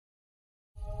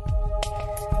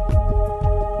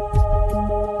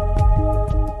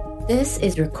This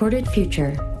is Recorded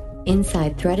Future,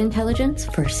 inside threat intelligence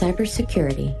for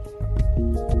cybersecurity.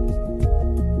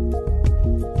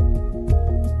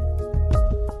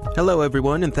 Hello,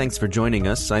 everyone, and thanks for joining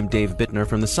us. I'm Dave Bittner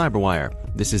from the Cyberwire.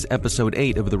 This is Episode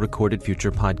 8 of the Recorded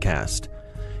Future podcast.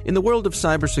 In the world of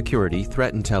cybersecurity,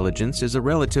 threat intelligence is a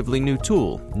relatively new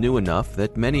tool, new enough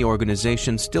that many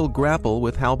organizations still grapple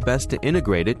with how best to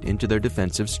integrate it into their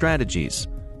defensive strategies.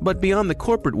 But beyond the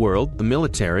corporate world, the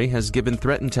military has given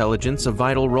threat intelligence a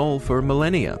vital role for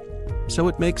millennia. So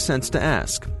it makes sense to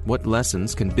ask, what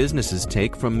lessons can businesses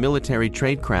take from military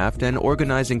tradecraft and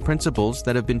organizing principles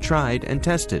that have been tried and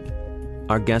tested?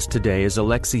 Our guest today is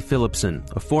Alexi Phillipson,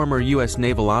 a former US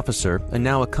Naval Officer and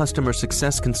now a customer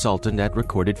success consultant at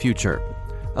Recorded Future.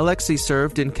 Alexi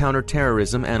served in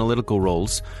counter-terrorism analytical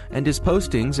roles, and his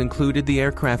postings included the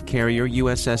aircraft carrier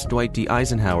USS Dwight D.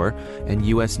 Eisenhower and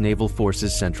US Naval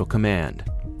Forces Central Command.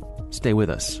 Stay with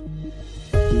us.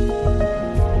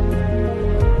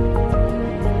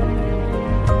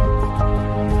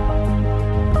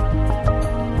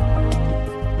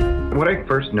 What I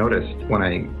first noticed when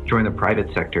I joined the private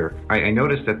sector, I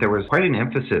noticed that there was quite an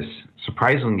emphasis,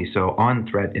 surprisingly so, on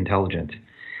threat intelligence.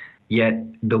 Yet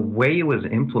the way it was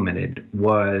implemented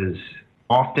was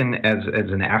often as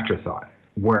an afterthought,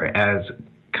 whereas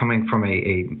coming from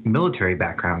a military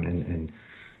background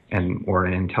and or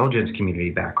an intelligence community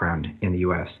background in the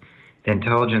U.S.,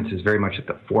 intelligence is very much at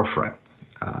the forefront.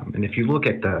 And if you look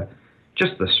at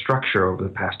just the structure over the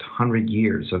past 100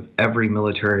 years of every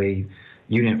military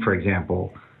unit, for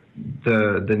example,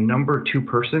 the number two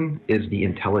person is the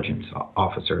intelligence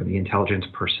officer, the intelligence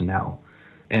personnel.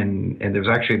 And there's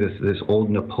actually this old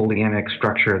Napoleonic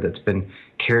structure that's been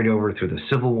carried over through the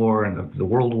Civil War and the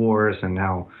World Wars and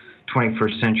now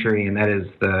 21st century, and that is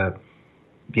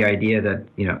the idea that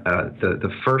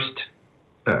the first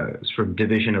sort of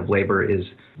division of labor is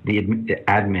the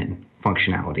admin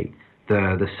functionality.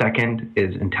 The second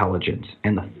is intelligence,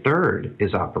 and the third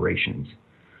is operations,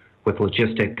 with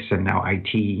logistics and now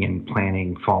IT and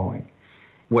planning following.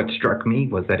 What struck me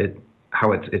was that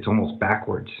it's almost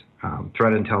backwards.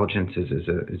 Threat intelligence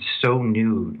is so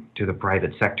new to the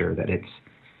private sector that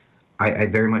I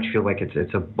very much feel like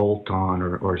it's a bolt-on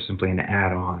or simply an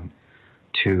add-on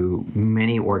to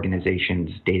many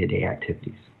organizations' day-to-day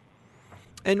activities.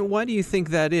 And why do you think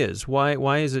that is?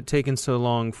 Why is it taken so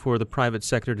long for the private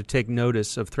sector to take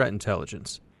notice of threat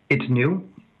intelligence? It's new,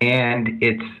 and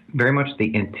it's very much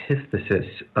the antithesis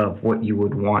of what you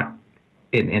would want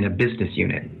in a business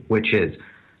unit, which is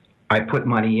I put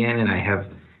money in and I have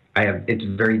it's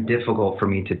very difficult for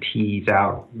me to tease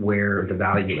out where the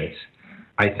value is.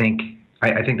 I think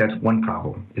that's one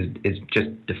problem is just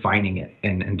defining it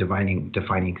and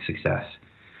defining success.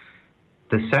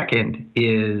 The second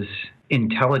is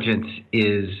intelligence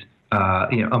is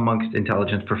amongst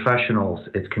intelligence professionals,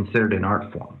 it's considered an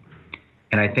art form.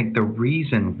 And I think the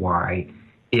reason why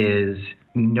is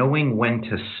knowing when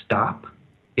to stop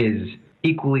is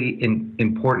equally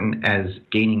important as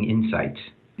gaining insights.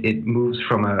 It moves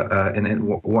from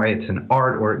why it's an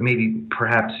art, or maybe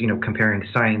perhaps comparing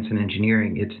science and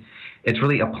engineering. It's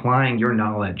really applying your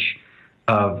knowledge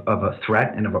of a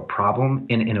threat and of a problem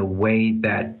in a way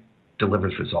that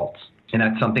delivers results. And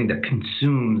that's something that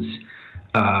consumes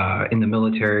in the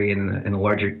military and in the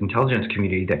larger intelligence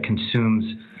community that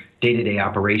consumes day-to-day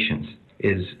operations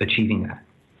is achieving that.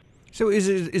 So is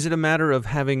it a matter of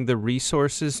having the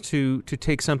resources to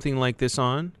take something like this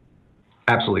on?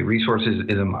 Absolutely. Resources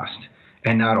is a must.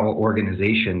 And not all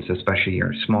organizations, especially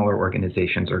your smaller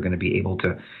organizations, are going to be able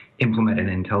to implement an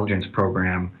intelligence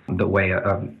program the way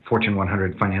Fortune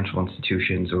 100 financial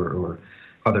institutions or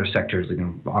other sectors,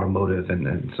 automotive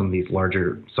and some of these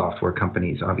larger software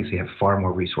companies obviously have far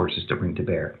more resources to bring to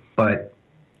bear. But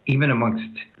even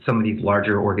amongst some of these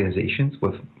larger organizations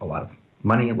with a lot of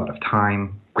money, a lot of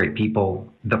time, great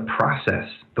people, the process,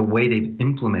 the way they've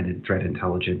implemented threat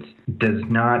intelligence does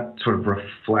not sort of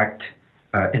reflect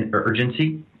an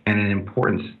urgency and an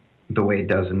importance the way it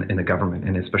does in the government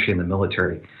and especially in the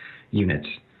military units.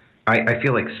 I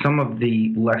feel like some of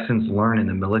the lessons learned in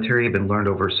the military have been learned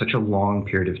over such a long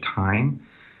period of time.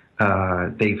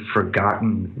 They've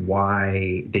forgotten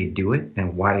why they do it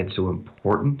and why it's so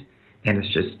important. And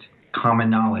it's just common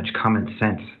knowledge, common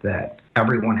sense that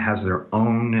everyone has their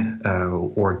own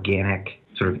organic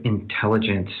sort of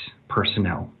intelligence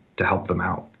personnel to help them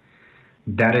out.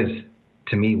 That is,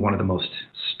 to me, one of the most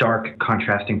stark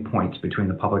contrasting points between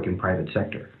the public and private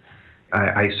sector.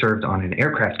 I served on an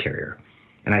aircraft carrier,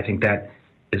 and I think that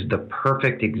is the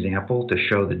perfect example to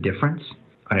show the difference.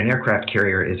 An aircraft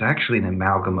carrier is actually an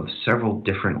amalgam of several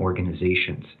different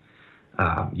organizations.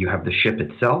 You have the ship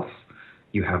itself,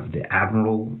 You have the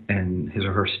admiral and his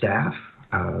or her staff.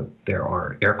 There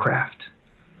are aircraft.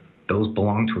 Those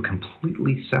belong to a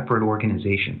completely separate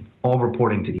organization, all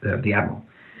reporting to the admiral.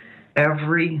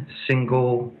 Every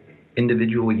single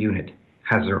individual unit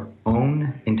has their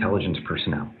own intelligence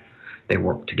personnel. They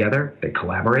work together, they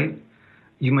collaborate.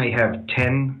 You may have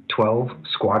 10, 12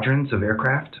 squadrons of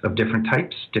aircraft of different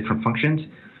types, different functions.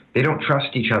 They don't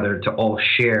trust each other to all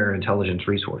share intelligence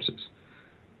resources.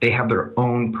 They have their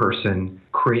own person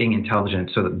creating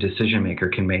intelligence so that the decision maker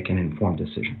can make an informed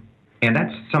decision. And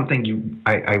that's something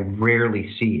I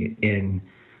rarely see in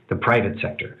the private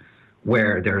sector,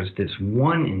 where there's this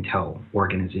one intel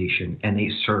organization and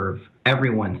they serve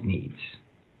everyone's needs,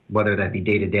 whether that be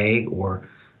day-to-day or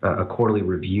a quarterly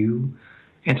review.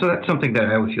 And so that's something that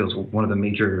I would feel is one of the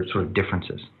major sort of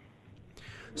differences.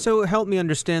 So help me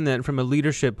understand that from a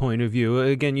leadership point of view.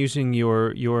 Again, using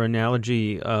your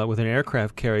analogy with an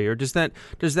aircraft carrier, does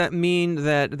that mean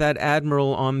that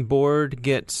admiral on board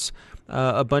gets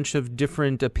a bunch of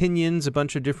different opinions, a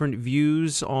bunch of different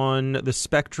views on the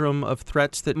spectrum of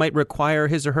threats that might require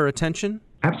his or her attention?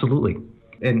 Absolutely.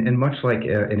 And much like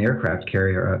an aircraft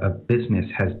carrier, a business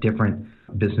has different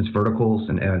business verticals,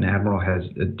 and an admiral has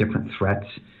different threats.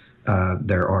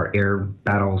 There are air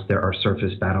battles, there are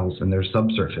surface battles, and there are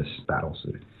subsurface battles.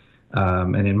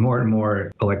 And in more and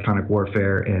more, electronic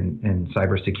warfare and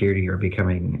cybersecurity are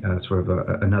becoming sort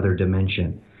of another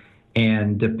dimension.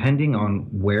 And depending on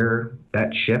where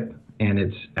that ship and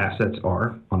its assets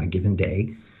are on a given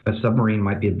day, a submarine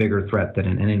might be a bigger threat than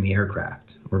an enemy aircraft,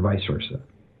 or vice versa.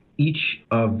 Each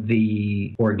of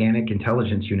the organic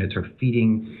intelligence units are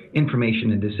feeding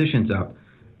information and decisions up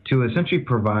to essentially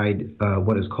provide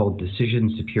what is called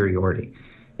decision superiority.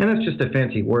 And that's just a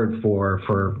fancy word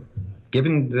for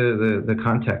given the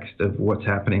context of what's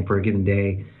happening for a given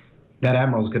day, that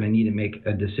admiral is going to need to make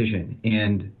a decision.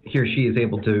 And he or she is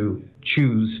able to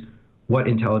choose what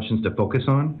intelligence to focus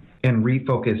on and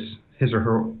refocus his or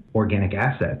her organic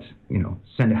assets,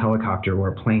 send a helicopter or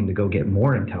a plane to go get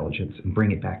more intelligence and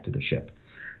bring it back to the ship,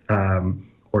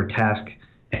 or task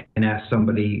and ask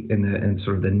somebody in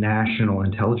sort of the national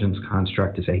intelligence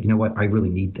construct to say, you know what, I really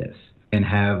need this, and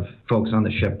have folks on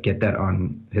the ship get that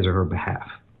on his or her behalf.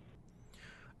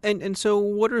 And so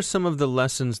what are some of the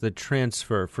lessons that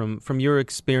transfer from your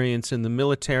experience in the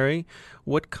military?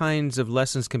 What kinds of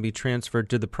lessons can be transferred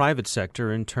to the private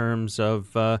sector in terms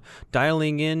of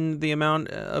dialing in the amount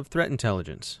of threat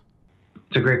intelligence?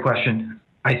 It's a great question.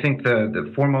 I think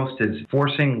the foremost is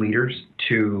forcing leaders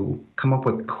to come up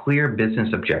with clear business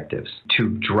objectives to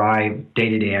drive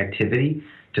day-to-day activity,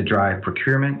 to drive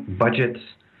procurement, budgets,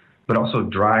 but also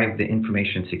drive the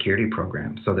information security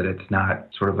program so that it's not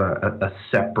sort of a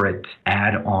separate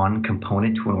add-on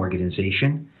component to an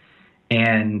organization,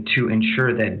 and to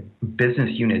ensure that business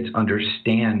units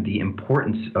understand the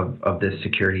importance of this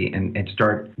security and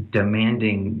start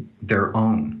demanding their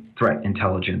own threat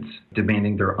intelligence,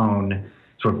 demanding their own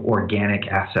sort of organic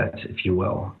assets, if you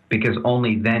will, because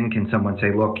only then can someone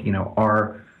say, look,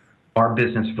 our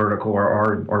business vertical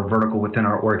or our vertical within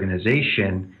our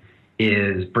organization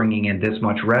is bringing in this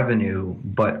much revenue,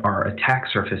 but our attack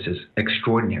surface is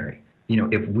extraordinary.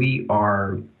 If we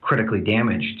are critically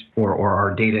damaged or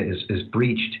our data is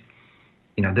breached,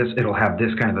 it'll have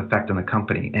this kind of effect on the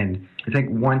company. And I think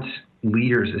once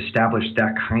leaders establish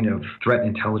that kind of threat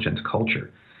intelligence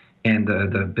culture and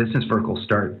the business verticals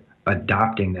start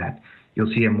adopting that,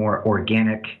 you'll see a more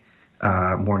organic,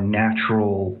 more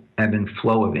natural ebb and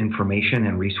flow of information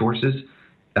and resources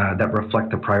that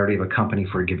reflect the priority of a company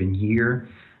for a given year.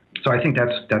 So I think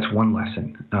that's one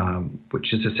lesson,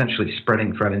 which is essentially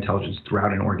spreading threat intelligence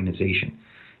throughout an organization.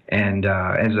 And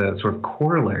as a sort of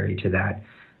corollary to that,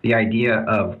 the idea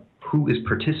of who is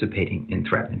participating in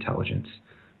threat intelligence.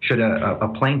 Should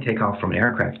a plane take off from an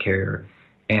aircraft carrier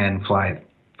and fly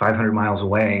 500 miles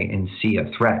away and see a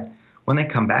threat, when they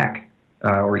come back,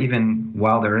 or even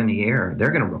while they're in the air, they're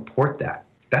going to report that.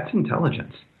 That's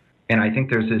intelligence. And I think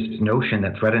there's this notion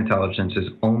that threat intelligence is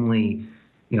only,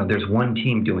 there's one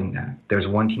team doing that. There's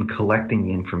one team collecting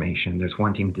the information. There's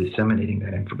one team disseminating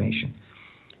that information.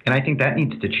 And I think that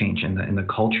needs to change in the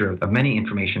culture of many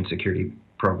information security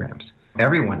programs.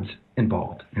 Everyone's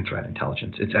involved in threat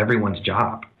intelligence. It's everyone's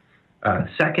job.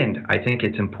 Second, I think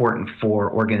it's important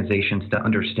for organizations to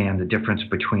understand the difference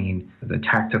between the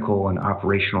tactical and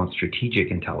operational and strategic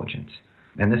intelligence.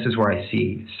 And this is where I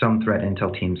see some threat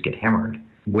intel teams get hammered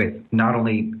with not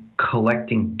only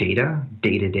collecting data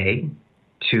day to day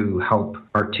to help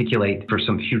articulate for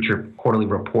some future quarterly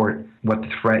report what the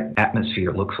threat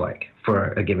atmosphere looks like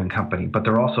for a given company, but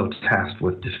they're also tasked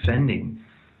with defending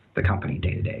the company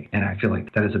day to day. And I feel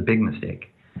like that is a big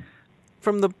mistake.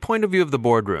 From the point of view of the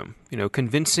boardroom,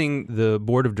 convincing the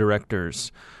board of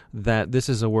directors that this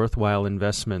is a worthwhile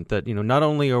investment, that, not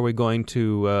only are we going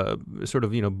to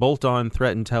bolt on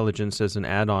threat intelligence as an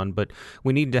add-on, but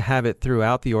we need to have it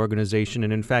throughout the organization.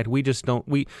 And in fact, we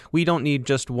don't need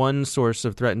just one source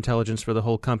of threat intelligence for the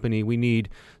whole company. We need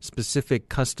specific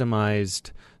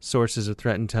customized sources of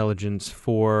threat intelligence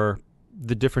for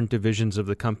the different divisions of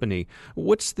the company.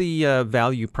 What's the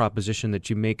value proposition that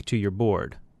you make to your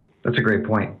board? That's a great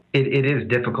point. It is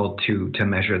difficult to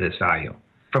measure this value.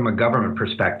 From a government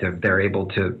perspective, they're able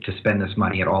to spend this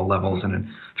money at all levels and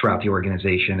throughout the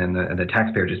organization, and the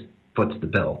taxpayer just foots the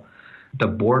bill. The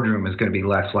boardroom is going to be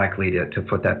less likely to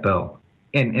foot that bill.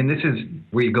 And this is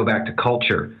where you go back to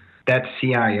culture. That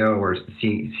CIO or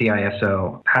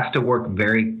CISO has to work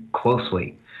very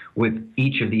closely with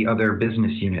each of the other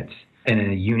business units in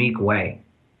a unique way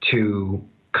to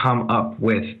come up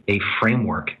with a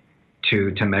framework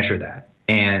to measure that.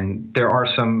 And there are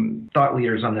some thought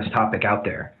leaders on this topic out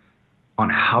there on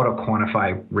how to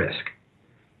quantify risk,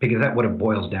 because that's what it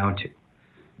boils down to.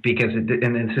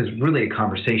 And this is really a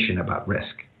conversation about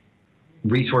risk.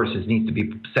 Resources need to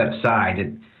be set aside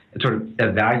and sort of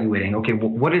evaluating, okay, well,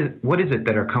 what is it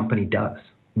that our company does?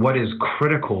 What is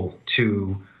critical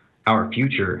to our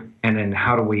future? And then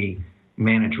how do we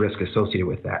manage risk associated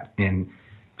with that? And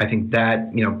I think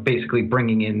that, basically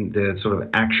bringing in the sort of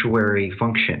actuary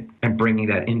function and bringing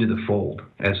that into the fold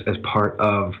as part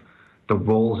of the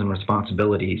roles and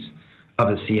responsibilities of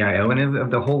the CIO and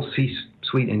of the whole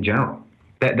C-suite in general.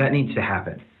 That needs to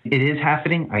happen. It is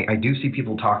happening. I do see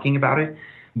people talking about it,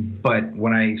 but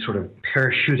when I sort of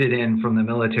parachuted in from the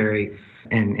military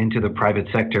and into the private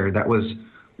sector, that was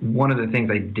one of the things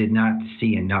I did not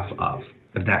see enough of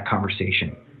that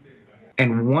conversation.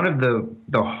 And one of the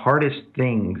hardest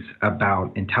things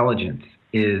about intelligence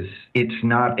is it's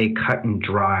not a cut and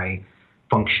dry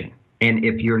function. And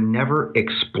if you're never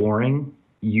exploring,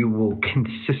 you will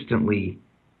consistently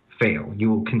fail.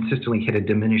 You will consistently hit a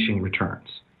diminishing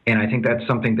returns. And I think that's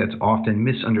something that's often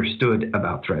misunderstood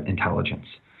about threat intelligence.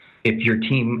 If your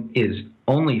team is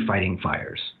only fighting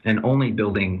fires and only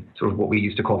building sort of what we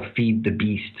used to call feed the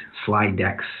beast slide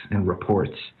decks and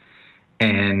reports,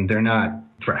 and they're not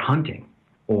threat hunting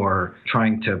or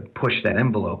trying to push that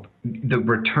envelope, the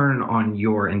return on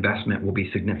your investment will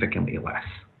be significantly less.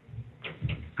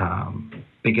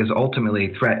 Because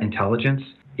ultimately, threat intelligence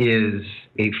is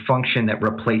a function that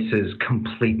replaces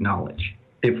complete knowledge.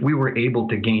 If we were able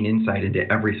to gain insight into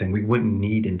everything, we wouldn't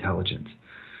need intelligence.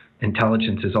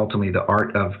 Intelligence is ultimately the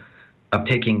art of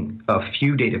taking a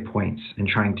few data points and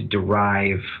trying to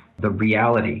derive the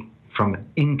reality from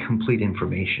incomplete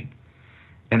information.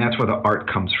 And that's where the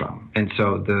art comes from. And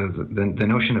so the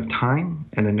notion of time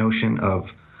and the notion of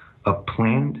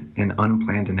planned and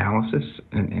unplanned analysis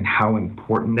and how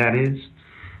important that is,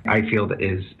 I feel that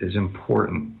is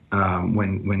important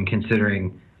when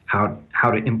considering how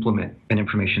to implement an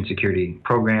information security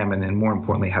program, and then more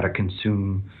importantly, how to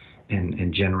consume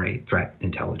and generate threat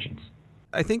intelligence.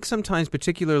 I think sometimes,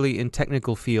 particularly in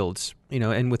technical fields,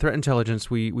 and with threat intelligence,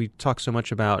 we talk so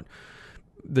much about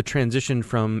the transition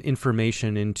from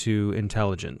information into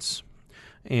intelligence.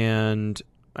 And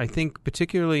I think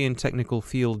particularly in technical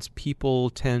fields,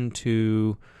 people tend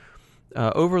to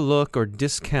overlook or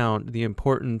discount the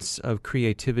importance of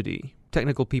creativity.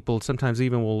 Technical people sometimes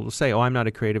even will say, "Oh, I'm not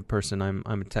a creative person. I'm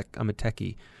a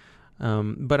techie."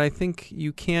 But I think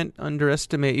you can't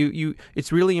underestimate.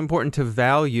 It's really important to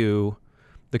value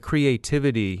the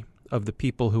creativity of the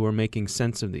people who are making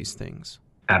sense of these things.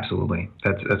 Absolutely.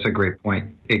 That's a great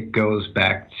point. It goes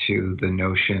back to the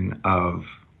notion of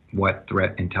what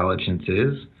threat intelligence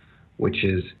is, which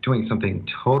is doing something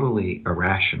totally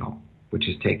irrational, which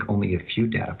is take only a few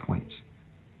data points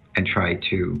and try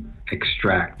to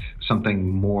extract something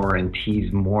more and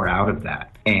tease more out of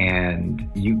that. And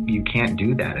you can't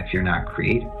do that if you're not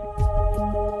creative.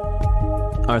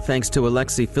 Our thanks to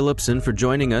Alexi Phillipson for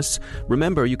joining us.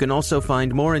 Remember, you can also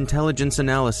find more intelligence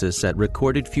analysis at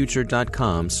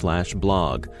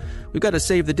recordedfuture.com/blog. We've got a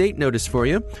save the date notice for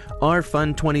you. Our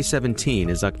Fund 2017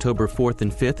 is October 4th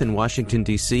and 5th in Washington,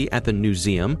 D.C. at the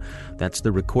Newseum. That's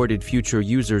the Recorded Future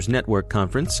Users Network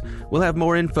Conference. We'll have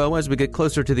more info as we get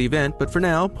closer to the event, but for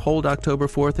now, hold October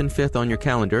 4th and 5th on your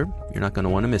calendar. You're not going to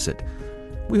want to miss it.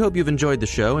 We hope you've enjoyed the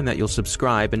show and that you'll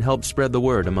subscribe and help spread the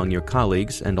word among your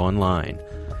colleagues and online.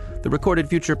 The Recorded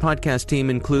Future podcast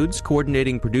team includes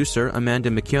coordinating producer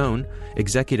Amanda McKeown,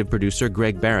 executive producer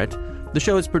Greg Barrett. The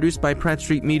show is produced by Pratt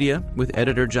Street Media with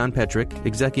editor John Petrick,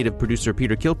 executive producer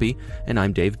Peter Kilpie, and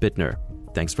I'm Dave Bittner.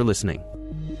 Thanks for listening.